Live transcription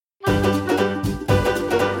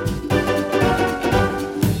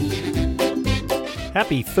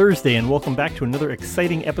Happy Thursday and welcome back to another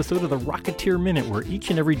exciting episode of the Rocketeer Minute, where each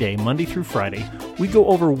and every day, Monday through Friday, we go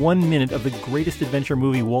over 1 minute of the greatest adventure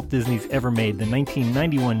movie Walt Disney's ever made, the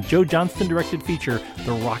 1991 Joe Johnston-directed feature,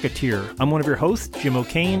 The Rocketeer. I'm one of your hosts, Jim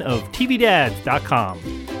O'Kane of TVDads.com.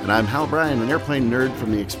 And I'm Hal Bryan, an airplane nerd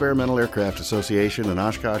from the Experimental Aircraft Association in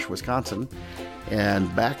Oshkosh, Wisconsin.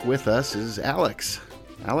 And back with us is Alex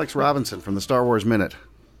Robinson from the Star Wars Minute.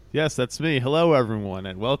 Yes, that's me. Hello, everyone,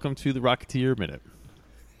 and welcome to the Rocketeer Minute.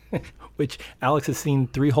 Which Alex has seen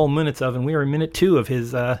 3 whole minutes of, and we are in minute 2 of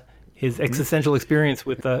his existential experience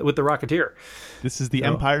with the Rocketeer. This is the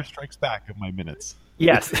Empire Strikes Back of my minutes.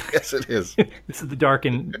 Yes, yes, it is. This is the dark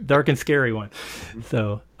and scary one.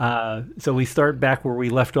 So we start back where we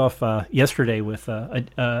left off yesterday with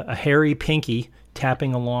a hairy Pinky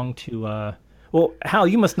tapping along to. Well, Hal,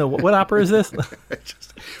 you must know what opera is this?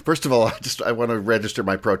 First of all, I want to register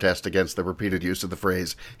my protest against the repeated use of the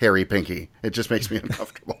phrase "hairy Pinky." It just makes me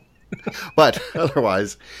uncomfortable. But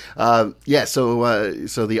otherwise, So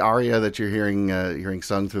the aria that you're hearing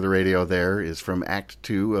sung through the radio there is from Act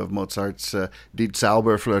 2 of Mozart's Die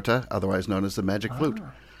Zauberflöte, otherwise known as the Magic Flute,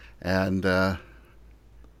 and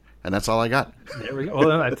that's all I got. There we go.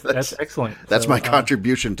 Well, that's excellent. That's my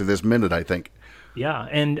contribution to this minute, I think. Yeah,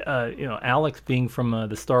 and Alex, being from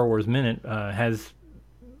the Star Wars Minute, has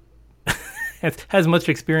much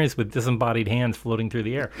experience with disembodied hands floating through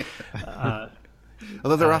the air.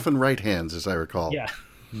 Although they're often right hands, as I recall. Yeah.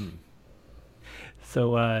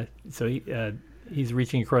 So he's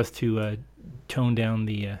reaching across to tone down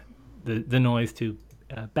the noise to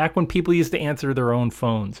back when people used to answer their own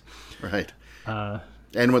phones. Right.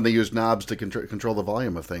 And when they used knobs to control the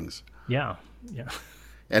volume of things. Yeah.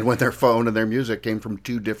 And when their phone and their music came from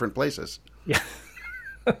 2 different places. Yeah.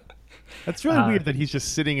 That's really weird that he's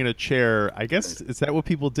just sitting in a chair. I guess, is that what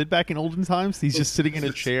people did back in olden times? He's just sitting in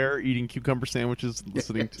a chair eating cucumber sandwiches,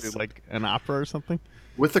 listening to like an opera or something?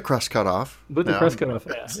 With the crust cut off. With the crust cut off,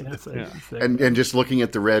 yeah. And just looking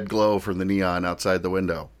at the red glow from the neon outside the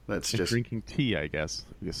window. That's just drinking tea, I guess,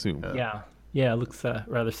 we assume. Yeah, it looks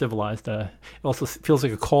rather civilized. It also feels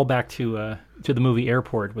like a callback to the movie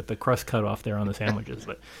Airport with the crust cut off there on the sandwiches.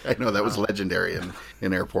 But I know that was legendary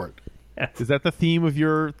in Airport. Is that the theme of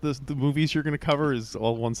the movies you're going to cover? Is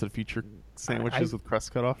all ones that feature sandwiches with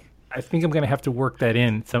crust cut off? I think I'm going to have to work that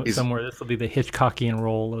in somewhere. This will be the Hitchcockian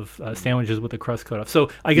role of sandwiches with the crust cut off. So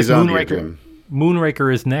I guess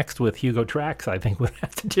Moonraker is next with Hugo Trax. I think we'll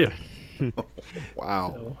have to do.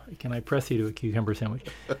 Wow. So, can I press you to a cucumber sandwich?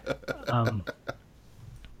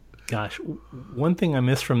 Gosh, one thing I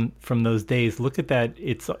miss from those days, look at that.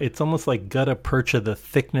 It's almost like gutta percha, the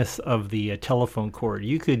thickness of the telephone cord.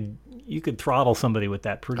 You could throttle somebody with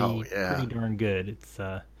that pretty darn good. It's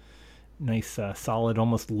nice, solid,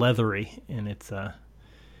 almost leathery, and it's that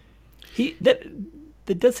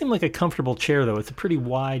does seem like a comfortable chair, though. It's a pretty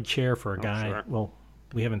wide chair for a guy. Sure. Well,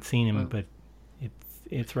 we haven't seen him, but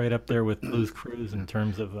it's right up there with Blue's Clues in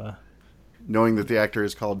terms of knowing that the actor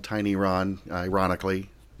is called Tiny Ron, ironically,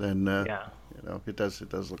 then it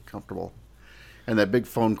does look comfortable. And that big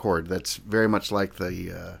phone cord, that's very much like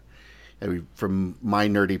from my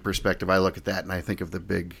nerdy perspective, I look at that and I think of the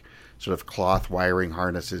big sort of cloth wiring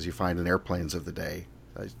harnesses you find in airplanes of the day.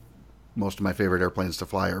 Most of my favorite airplanes to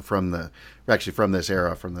fly are from this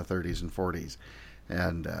era, from the 30s and 40s,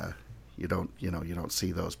 and you don't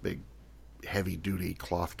see those big heavy duty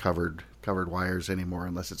cloth covered wires anymore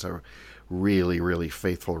unless it's a really, really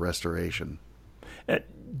faithful restoration.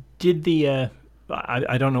 Did the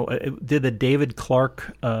I don't know, did the David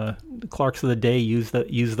Clark Clarks of the day use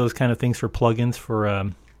those kind of things for plugins for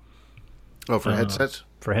headsets?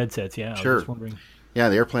 For headsets, yeah. Sure. I was just wondering. Yeah,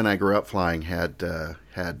 the airplane I grew up flying had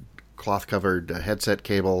cloth covered headset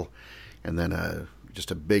cable, and then just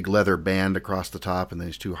a big leather band across the top, and then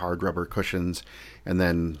these 2 hard rubber cushions, and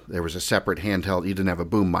then there was a separate handheld. You didn't have a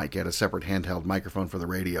boom mic; you had a separate handheld microphone for the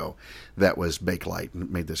radio that was Bakelite, and it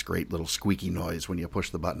made this great little squeaky noise when you push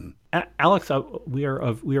the button. Alex, we are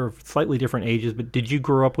of slightly different ages, but did you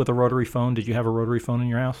grow up with a rotary phone? Did you have a rotary phone in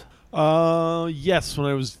your house? Yes, when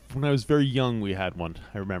I was very young, we had one.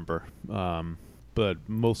 I remember, but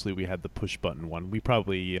mostly we had the push button one. We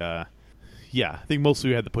probably. I think mostly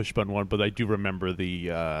we had the push-button one, but I do remember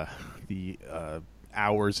the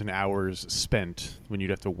hours and hours spent when you'd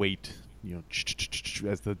have to wait,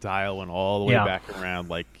 as the dial went all the way back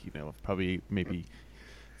around, probably maybe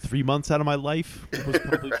 3 months out of my life was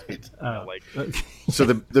probably right. So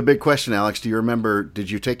the big question, Alex, do you remember,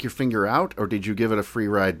 did you take your finger out or did you give it a free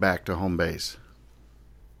ride back to home base?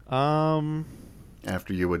 After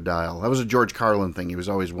you would dial. That was a George Carlin thing. He was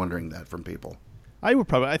always wondering that from people. I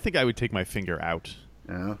think I would take my finger out.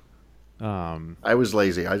 Yeah. I was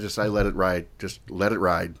lazy. I let it ride. Just let it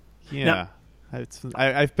ride. Yeah. Now,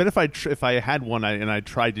 I bet if I had one and I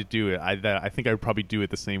tried to do it, I think I would probably do it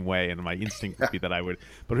the same way, and my instinct would be that I would.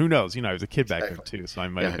 But who knows? I was a kid back then too, so I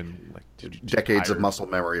might have been like decades tired. of muscle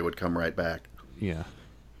memory would come right back. Yeah.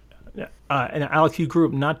 And Alex, you grew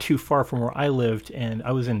up not too far from where I lived, and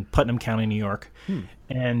I was in Putnam County, New York.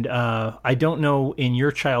 And I don't know in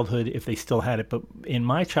your childhood if they still had it, but in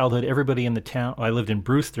my childhood, everybody in the town, I lived in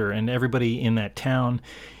Brewster, and everybody in that town,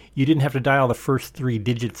 you didn't have to dial the first 3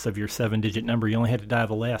 digits of your 7-digit number. You only had to dial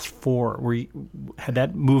the last 4. Had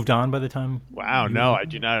that moved on by the time? Wow, no, I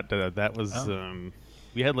do not. That was...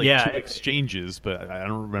 we had 2 exchanges, but I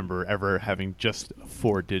don't remember ever having just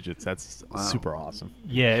 4 digits. That's super awesome.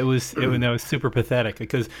 Yeah, that was super pathetic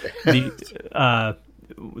because the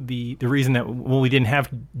reason that we didn't have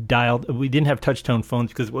touch tone phones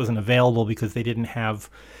because it wasn't available because they didn't have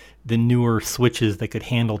the newer switches that could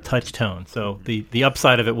handle touch tone. So the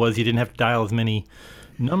upside of it was you didn't have to dial as many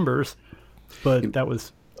numbers, but that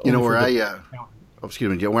was where where I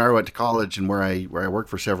went to college and where I worked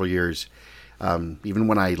for several years. Even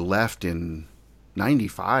when I left in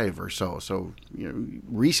 '95 or so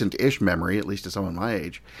recent-ish memory, at least to someone my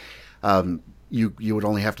age, you would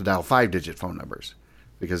only have to dial 5-digit phone numbers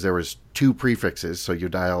because there was 2 prefixes, so you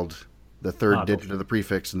dialed the 3rd digit of the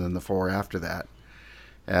prefix and then the 4 after that,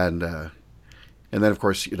 and then of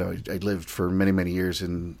course I lived for many years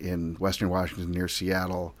in Western Washington near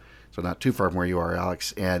Seattle, so not too far from where you are,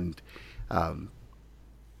 Alex, and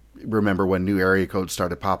remember when new area codes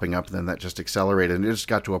started popping up, and then that just accelerated, and it just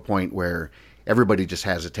got to a point where everybody just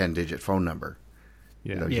has a 10-digit phone number.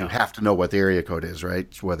 You have to know what the area code is,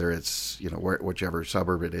 right? Whether it's whichever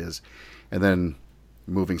suburb it is. And then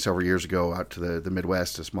moving several years ago out to the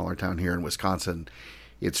Midwest, a smaller town here in Wisconsin,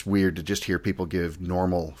 it's weird to just hear people give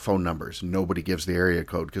normal phone numbers. Nobody gives the area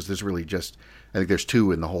code because there's really just, I think there's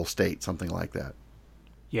 2 in the whole state, something like that.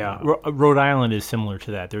 Yeah, Rhode Island is similar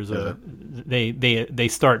to that. There's they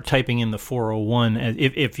start typing in the 401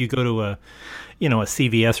 if you go to a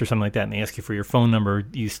CVS or something like that, and they ask you for your phone number.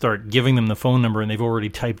 You start giving them the phone number, and they've already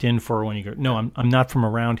typed in 401. You go, no, I'm not from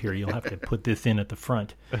around here. You'll have to put this in at the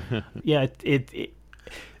front. Yeah,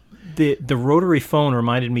 the rotary phone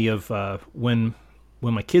reminded me of when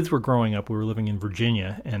my kids were growing up. We were living in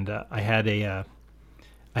Virginia, and I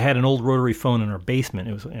had an old rotary phone in our basement.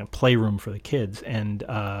 It was a playroom for the kids, and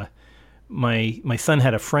my son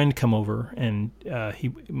had a friend come over, and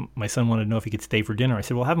my son wanted to know if he could stay for dinner. I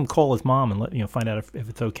said, "Well, have him call his mom and find out if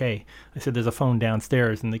it's okay." I said, "There's a phone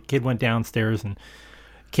downstairs," and the kid went downstairs and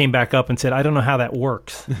came back up and said, "I don't know how that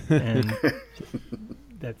works," and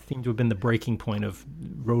that seemed to have been the breaking point of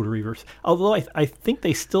rotary versus. Although I think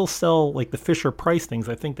they still sell, like the Fisher Price things,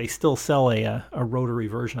 I think they still sell a rotary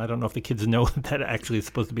version. I don't know if the kids know that actually is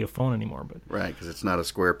supposed to be a phone anymore, but right, because it's not a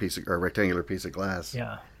square piece or a rectangular piece of glass.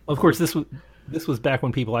 Yeah, of course this was back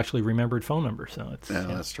when people actually remembered phone numbers. So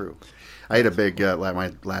that's true. I had a big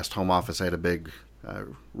my last home office. I had a big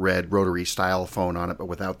red rotary style phone on it, but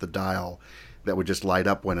without the dial that would just light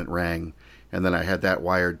up when it rang. And then I had that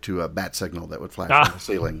wired to a bat signal that would flash on the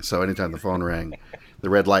ceiling. So anytime the phone rang, the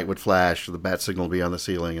red light would flash, the bat signal would be on the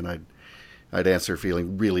ceiling, and I'd answer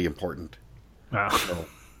feeling really important. Wow.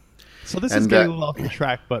 So this is getting a little off the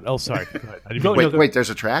track, but sorry. Go ahead. Wait, there's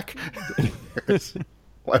a track?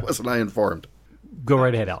 Why wasn't I informed? Go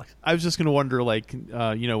right ahead, Alex. I was just going to wonder,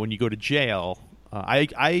 when you go to jail,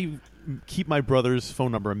 I keep my brother's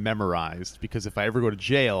phone number memorized because if I ever go to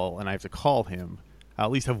jail and I have to call him, I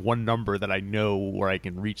at least have one number that I know where I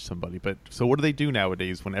can reach somebody. But so what do they do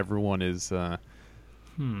nowadays when everyone is no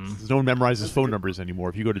one memorizes phone numbers anymore?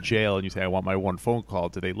 If you go to jail and you say I want my one phone call,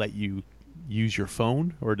 do they let you use your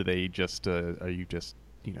phone, or do they just are you just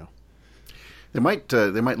They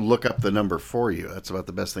might look up the number for you. That's about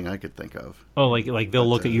the best thing I could think of. Oh, like they'll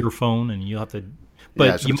look at your phone and you'll have to.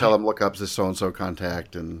 But you tell them look up this so and so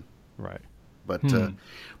contact and right.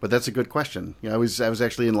 But that's a good question. I was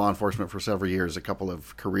actually in law enforcement for several years, a couple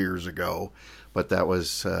of careers ago, but that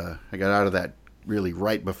was I got out of that really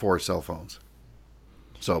right before cell phones.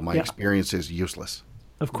 So my experience is useless.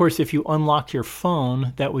 Of course, if you unlocked your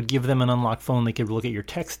phone, that would give them an unlocked phone. They could look at your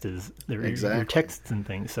texts, your texts and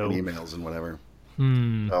things, and emails and whatever.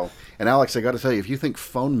 So, and Alex, I got to tell you, if you think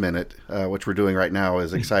Phone Minute, which we're doing right now,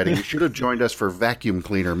 is exciting, you should have joined us for Vacuum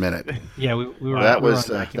Cleaner Minute. Yeah, we were. That was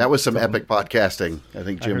some epic podcasting. I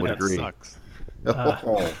think Jim would agree. Sucks.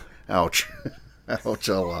 Ouch, ouch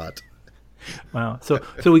a lot. Wow. So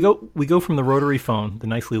we go from the rotary phone, the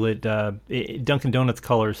nicely lit Dunkin' Donuts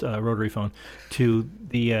colors rotary phone, to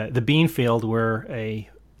the bean field where a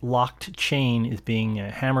locked chain is being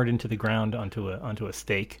hammered into the ground onto a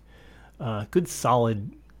stake. Good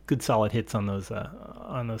solid hits on those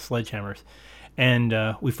sledgehammers.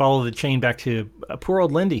 And we follow the chain back to poor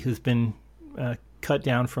old Lindy, who's been cut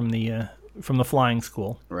down from the flying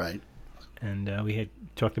school. Right. And we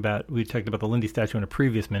talked about the Lindy statue in a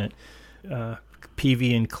previous minute.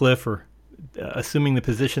 Peavy and Cliff are assuming the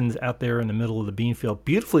positions out there in the middle of the bean field.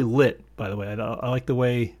 Beautifully lit, by the way. I like the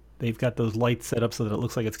way they've got those lights set up so that it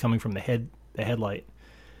looks like it's coming from the headlight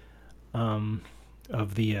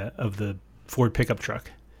of the Ford pickup truck.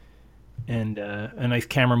 And a nice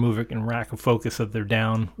camera movement and rack of focus of they're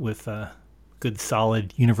down with good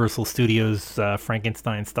solid Universal Studios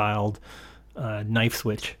Frankenstein-styled knife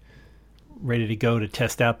switch, ready to go to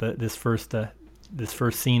test out this first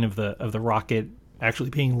scene of the rocket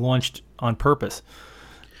actually being launched on purpose.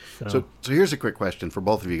 So here's a quick question for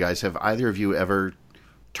both of you guys: have either of you ever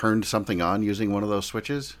turned something on using one of those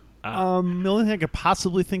switches? The only thing I could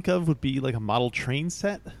possibly think of would be like a model train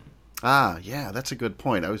set. Yeah, that's a good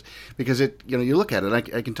point. Because you look at it,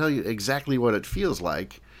 I can tell you exactly what it feels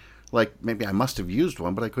like. Like maybe I must have used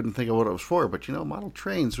one, but I couldn't think of what it was for. But model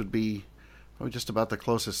trains would be probably just about the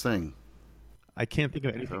closest thing. I can't think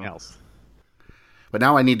of anything else. But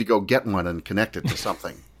now I need to go get one and connect it to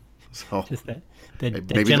something. So just the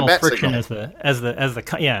gentle friction signal. as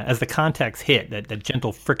the contacts hit, that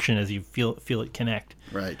gentle friction as you feel it connect.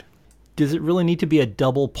 Right. Does it really need to be a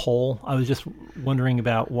double pole? I was just wondering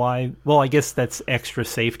about why. Well, I guess that's extra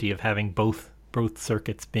safety of having both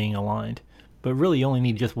circuits being aligned. But really, you only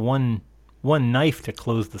need just one knife to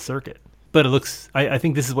close the circuit. But it looks. I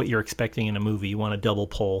think this is what you're expecting in a movie. You want a double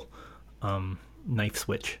pole knife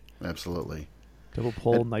switch. Absolutely. Double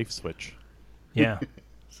pole knife switch. Yeah.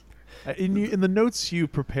 In the notes you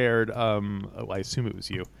prepared, I assume it was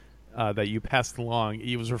you, that you passed along.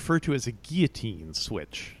 It was referred to as a guillotine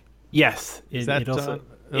switch. Yes, it's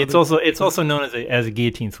also known as a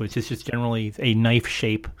guillotine switch. It's just generally a knife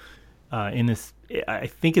shape. In this, I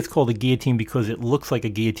think it's called a guillotine because it looks like a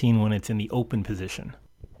guillotine when it's in the open position.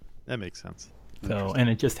 That makes sense. So, and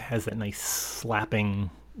it just has that nice slapping,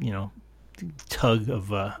 tug of.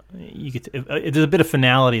 There's a bit of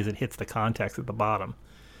finality as it hits the contacts at the bottom.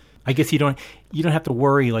 I guess you don't have to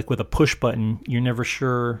worry like with a push button. You're never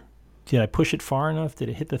sure. Did I push it far enough? Did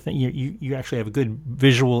it hit the thing? You actually have a good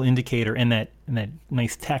visual indicator and that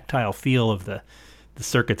nice tactile feel of the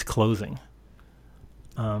circuits closing.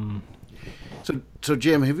 So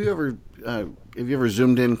Jim, have you ever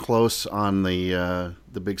zoomed in close on the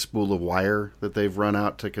big spool of wire that they've run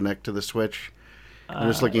out to connect to the switch? I'm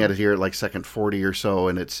just looking at it here at like second 40 or so,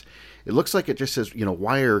 and it looks like it just says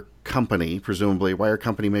wire company, presumably wire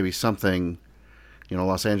company, maybe something,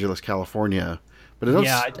 Los Angeles, California. But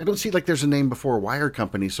I don't see like there's a name before Wire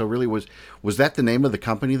Company. So really, was that the name of the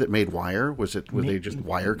company that made Wire? Were they just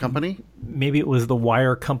Wire Company? Maybe it was the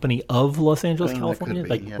Wire Company of Los Angeles, California.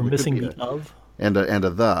 Like we're missing the of and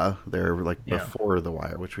a the there like before the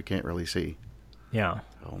Wire, which we can't really see. Yeah,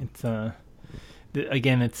 it's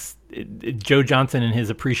again, it's Joe Johnson and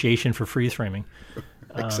his appreciation for freeze framing.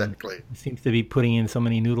 Exactly. He seems to be putting in so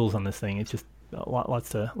many noodles on this thing. It's just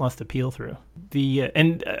lots to peel through.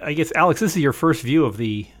 And I guess Alex, this is your first view of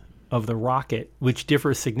the rocket, which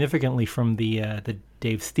differs significantly from the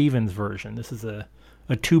Dave Stevens version. This is a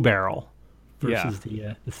 2-barrel versus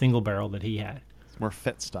the single barrel that he had. It's more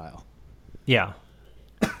FET style. Yeah.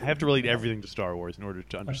 I have to relate everything to Star Wars in order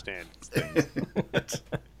to understand things.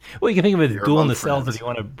 Well, you can think of it as dual in the cells if you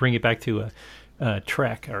want to bring it back to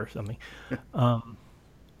Trek or something.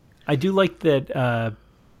 I do like that.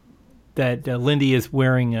 That Lindy is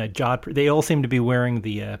wearing Jod. They all seem to be wearing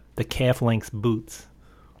the calf length boots,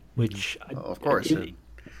 which of course,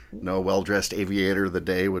 no well-dressed aviator of the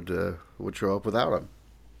day would show up without them.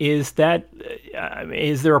 Is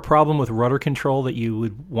there a problem with rudder control that you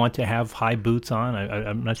would want to have high boots on?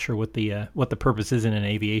 I'm not sure what the purpose is in an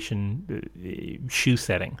aviation shoe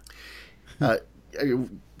setting. The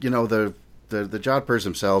Jodhpurs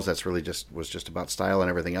themselves, that's really just about style and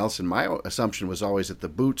everything else. And my assumption was always that the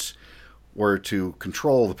boots were to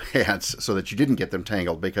control the pants so that you didn't get them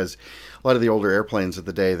tangled, because a lot of the older airplanes of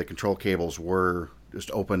the day, the control cables were just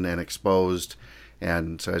open and exposed.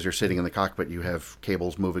 And so as you're sitting in the cockpit, you have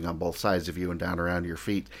cables moving on both sides of you and down around your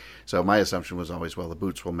feet. So my assumption was always, well, the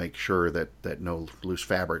boots will make sure that no loose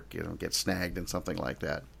fabric, gets snagged and something like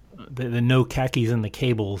that. The no khakis in the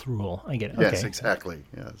cables rule. I get it. Yes, okay. Exactly.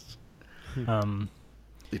 Yes.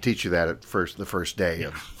 They teach you that at the first day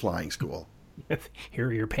of flying school. Here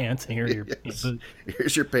are your pants, and here are your boots.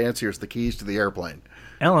 Here's your pants. Here's the keys to the airplane.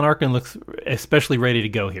 Alan Arkin looks especially ready to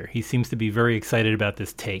go here. He seems to be very excited about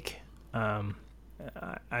this take.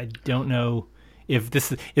 I don't know if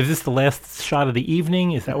this is the last shot of the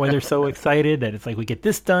evening? Is that why they're so excited that it's like we get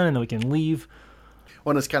this done and then we can leave?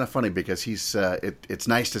 Well, and it's kind of funny because he's it's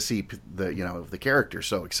nice to see the character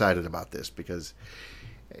so excited about this, because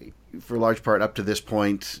for a large part up to this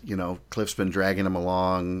point, Cliff's been dragging him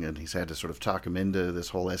along, and he's had to sort of talk him into this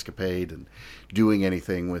whole escapade and doing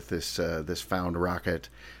anything with this found rocket.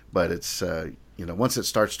 But it's once it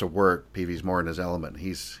starts to work, Peavy's more in his element.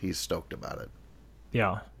 He's stoked about it.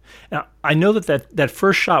 Yeah. Now, I know that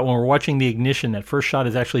first shot, when we're watching the ignition, that first shot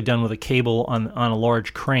is actually done with a cable on a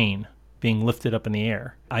large crane being lifted up in the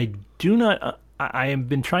air. I have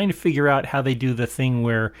been trying to figure out how they do the thing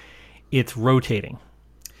where it's rotating.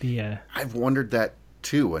 I've wondered that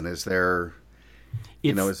too. And is there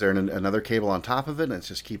another cable on top of it, and it's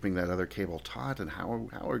just keeping that other cable taut? And how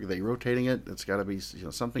are they rotating it? It's got to be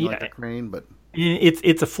something like a crane, but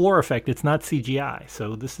it's a floor effect. It's not CGI.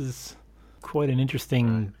 So this is quite an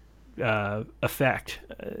interesting effect.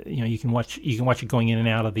 You can watch it going in and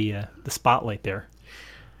out of the spotlight there.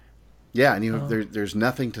 Yeah, and there's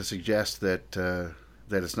nothing to suggest that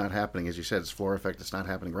it's not happening. As you said, it's floor effect. It's not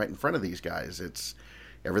happening right in front of these guys.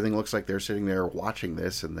 Everything looks like they're sitting there watching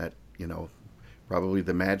this, and that probably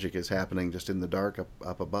the magic is happening just in the dark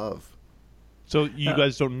up above. So you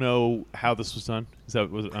guys don't know how this was done? Is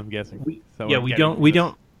that what I'm guessing? We don't.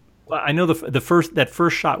 Well, I know the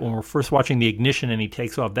first shot when we're first watching the ignition and he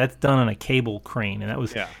takes off. That's done on a cable crane, and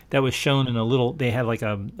that was shown in a little. They had like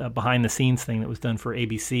a behind the scenes thing that was done for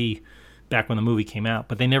ABC back when the movie came out,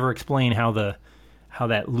 but they never explain how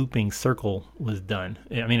that looping circle was done.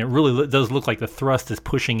 I mean, it really does look like the thrust is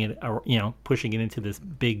pushing it into this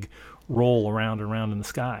big roll around in the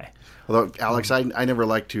sky. Although, Alex, I never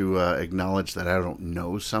like to acknowledge that I don't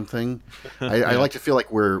know something. I like to feel like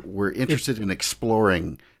we're interested in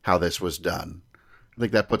exploring how this was done. I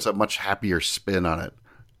think that puts a much happier spin on it.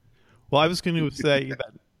 Well, I was going to say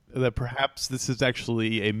that perhaps this is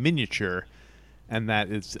actually a miniature, and that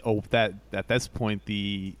that at this point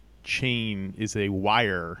the chain is a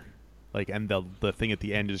wire, and the thing at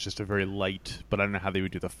the end is just a very light. But I don't know how they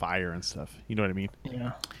would do the fire and stuff. You know what I mean?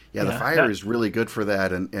 Yeah. The fire is really good for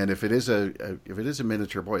that, and if it is a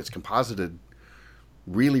miniature, boy, it's composited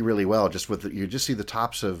really, really well. Just you just see the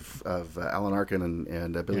tops of Alan Arkin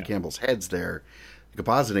and Billy Campbell's heads there. The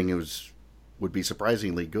compositing would be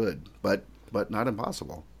surprisingly good, but not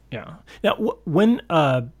impossible. Yeah. Now, when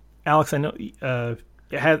Alex, I know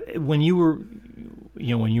when you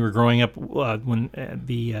were growing up, when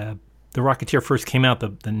the Rocketeer first came out,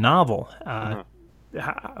 the novel.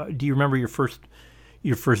 Do you remember your first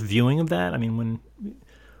viewing of that? I mean,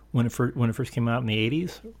 when it first came out in the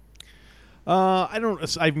 80s. I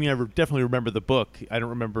don't. I mean, I definitely remember the book. I don't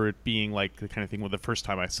remember it being like the kind of thing where the first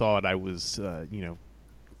time I saw it, I was,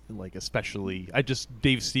 especially.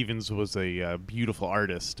 Dave Stevens was a beautiful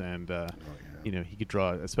artist, and he could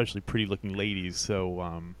draw especially pretty-looking ladies.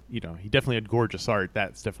 So, he definitely had gorgeous art.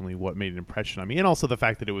 That's definitely what made an impression on me, and also the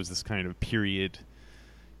fact that it was this kind of period.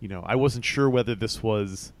 I wasn't sure whether this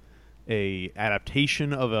was a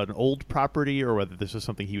adaptation of an old property or whether this was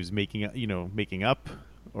something he was making up.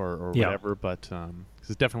 Or whatever, but because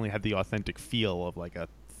it definitely had the authentic feel of like a,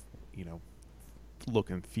 look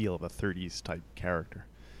and feel of a 30s type character.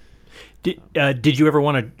 Did you ever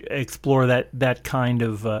want to explore that kind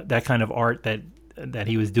of art that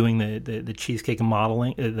he was doing, the cheesecake and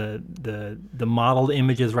modeling, the modeled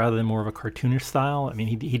images rather than more of a cartoonish style? I mean,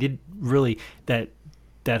 he did really that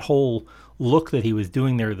whole look that he was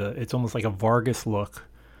doing there. It's almost like a Vargas look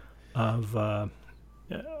of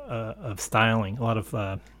styling, a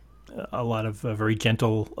lot of very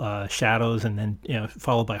gentle shadows, and then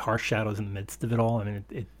followed by harsh shadows in the midst of it all. I mean,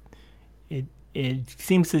 it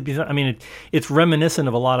seems to be. I mean, it's reminiscent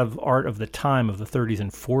of a lot of art of the time of the 30s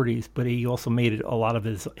and 40s, but he also made it a lot of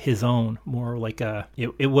his own. More like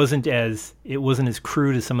it wasn't as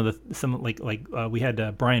crude as some we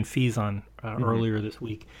had Brian Fees on earlier this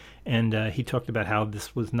week, and he talked about how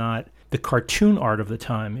this was not the cartoon art of the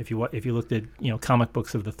time. If you looked at comic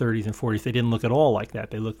books of the 30s and 40s, they didn't look at all like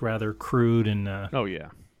that. They looked rather crude and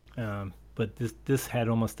but this had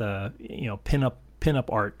almost a pinup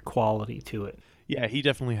art quality to it. Yeah, he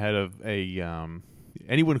definitely had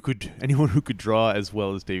anyone who could draw as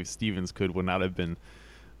well as Dave Stevens would not have been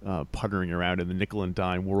puttering around in the nickel and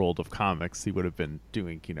dime world of comics. He would have been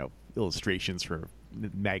doing illustrations for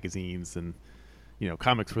magazines, and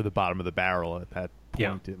comics were the bottom of the barrel at that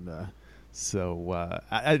point. Yeah. And so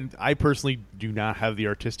I personally do not have the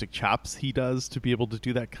artistic chops he does to be able to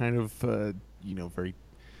do that kind of very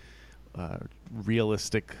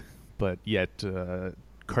realistic but yet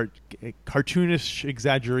cartoonish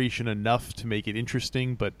exaggeration enough to make it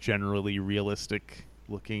interesting, but generally realistic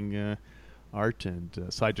looking art. And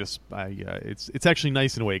so it's actually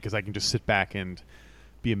nice in a way because I can just sit back and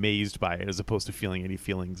be amazed by it as opposed to feeling any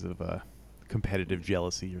feelings of competitive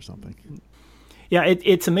jealousy or something. Yeah,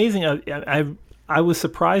 it's amazing. I was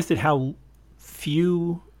surprised at how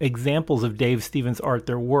few examples of Dave Stevens art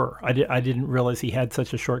there were. I didn't realize he had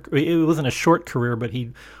such a short. It wasn't a short career, but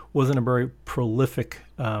he wasn't a very prolific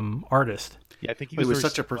artist. Yeah, I think he was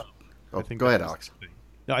such a. Go ahead, Alex.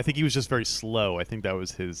 No, I think he was just very slow. I think that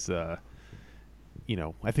was his. I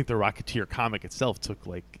think the Rocketeer comic itself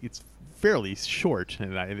it's fairly short,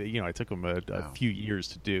 and it took him a few years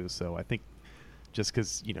to do. So I think just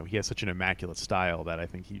because he has such an immaculate style that I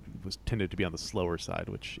think he was tended to be on the slower side,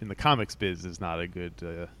 which in the comics biz is not a good.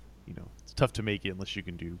 It's tough to make it unless you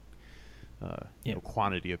can do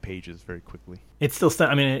quantity of pages very quickly. It's still.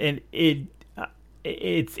 I mean,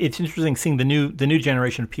 it's interesting seeing the new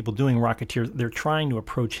generation of people doing Rocketeer. They're trying to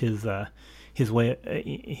approach his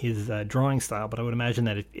drawing style, but I would imagine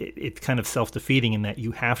that it's kind of self-defeating in that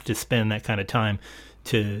you have to spend that kind of time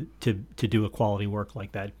to do a quality work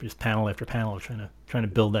like that. Just panel after panel, trying to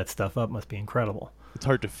build that stuff up must be incredible. It's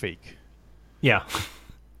hard to fake. Yeah.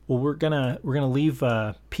 Well, we're gonna leave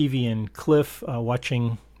Peavy and Cliff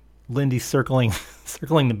watching Lindy circling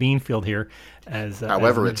the bean field here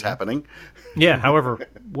however it's happening. Yeah, however,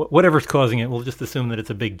 whatever's causing it, we'll just assume that it's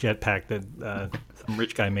a big jetpack that some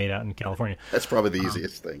rich guy made out in California. That's probably the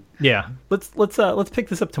easiest thing. Yeah, let's pick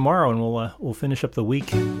this up tomorrow, and we'll finish up the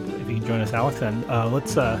week. If you can join us, Alex, and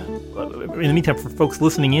let's. In the meantime, for folks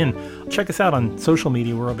listening in, check us out on social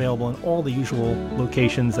media. We're available in all the usual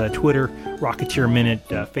locations: Twitter, Rocketeer Minute,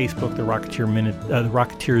 Facebook, the Rocketeer Minute, the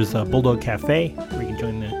Rocketeers Bulldog Cafe, where you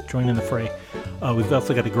can join in the fray. We've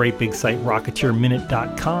also got a great big site,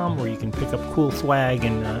 RocketeerMinute.com, where you can pick up cool swag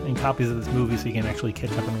and copies of this movie so you can actually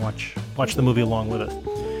catch up and watch the movie along with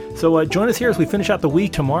us. So join us here as we finish out the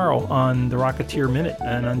week tomorrow on the Rocketeer Minute.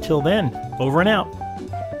 And until then, over and out.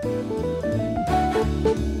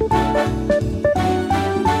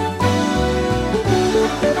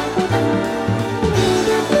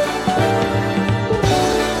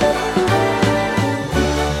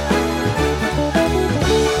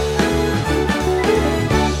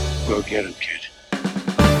 Get him, kid.